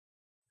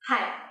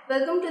Hi,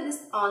 welcome to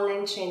this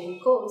online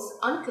training course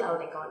on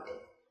cloud accounting.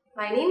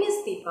 My name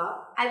is Deepa.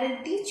 I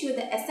will teach you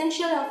the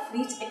essential of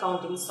Reach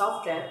accounting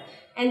software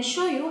and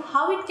show you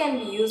how it can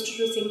be used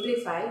to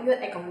simplify your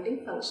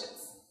accounting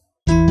functions.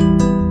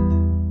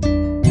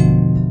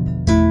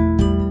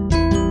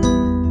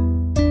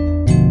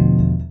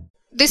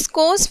 This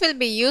course will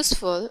be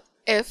useful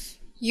if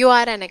you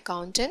are an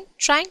accountant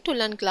trying to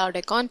learn cloud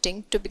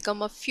accounting to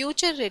become a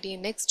future-ready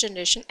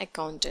next-generation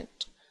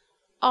accountant,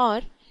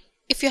 or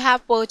if you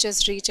have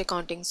purchased Reach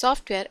accounting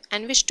software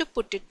and wish to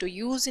put it to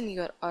use in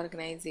your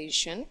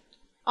organization,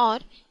 or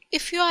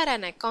if you are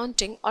an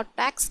accounting or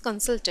tax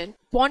consultant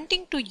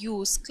wanting to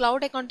use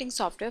cloud accounting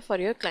software for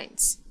your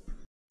clients.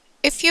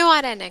 If you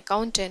are an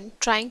accountant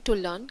trying to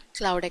learn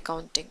cloud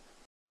accounting.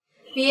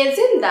 We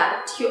assume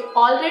that you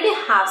already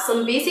have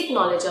some basic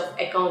knowledge of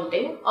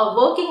accounting or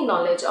working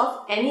knowledge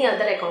of any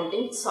other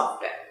accounting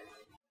software.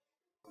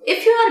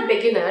 If you are a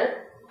beginner,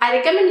 I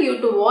recommend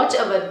you to watch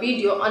our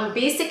video on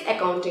basic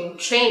accounting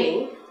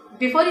training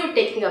before you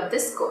taking up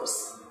this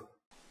course.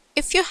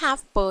 If you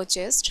have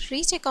purchased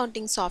Reach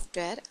accounting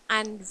software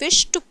and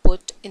wish to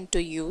put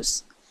into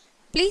use,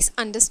 please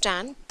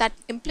understand that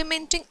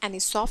implementing any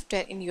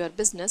software in your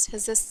business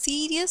is a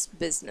serious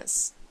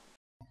business.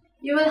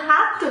 You will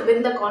have to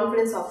win the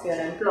confidence of your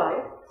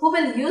employee who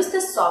will use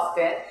the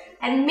software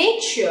and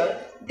make sure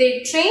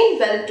they train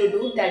well to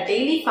do their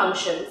daily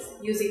functions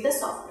using the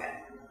software.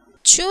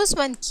 Choose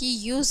one key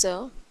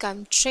user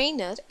come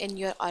trainer in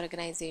your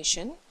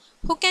organization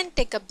who can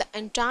take up the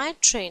entire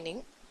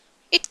training.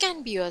 It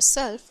can be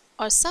yourself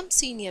or some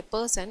senior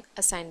person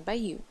assigned by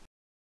you.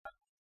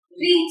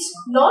 Reach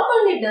not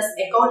only does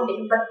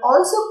accounting but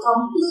also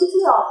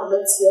completely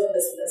automates your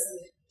business.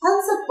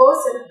 Hence, a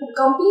person who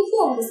completely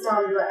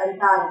understands your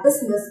entire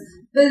business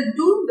will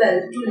do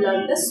well to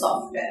learn the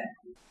software.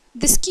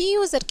 This key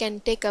user can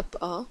take up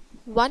a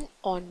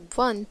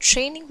one-on-one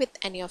training with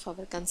any of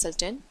our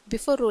consultants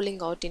before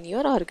rolling out in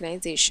your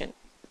organization.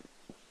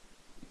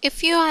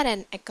 If you are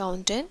an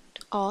accountant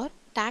or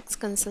tax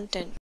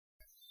consultant,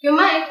 You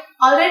might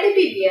already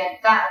be aware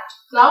that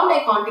cloud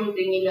accounting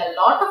bringing a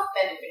lot of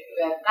benefit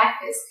to your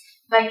practice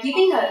by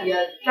giving a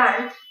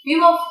real-time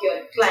view of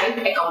your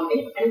client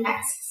accounting and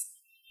taxes.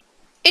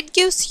 it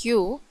gives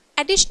you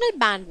additional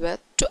bandwidth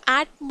to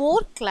add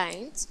more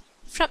clients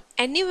from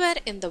anywhere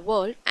in the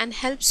world and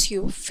helps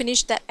you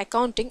finish their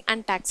accounting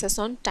and taxes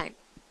on time.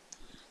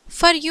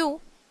 For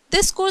you,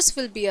 this course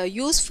will be a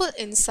useful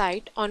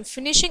insight on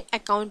finishing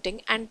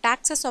accounting and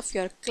taxes of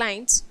your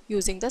clients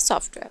using the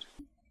software.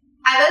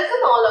 I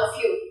welcome all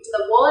of you to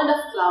the world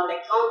of cloud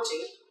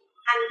accounting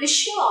and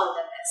wish you all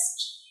the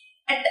best.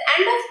 At the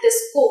end of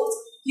this course,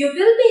 you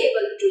will be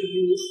able to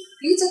use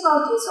Reach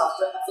accounting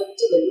software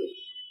effectively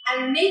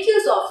and make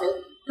use of it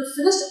to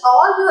finish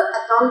all your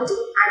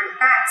accounting and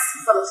tax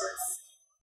functions.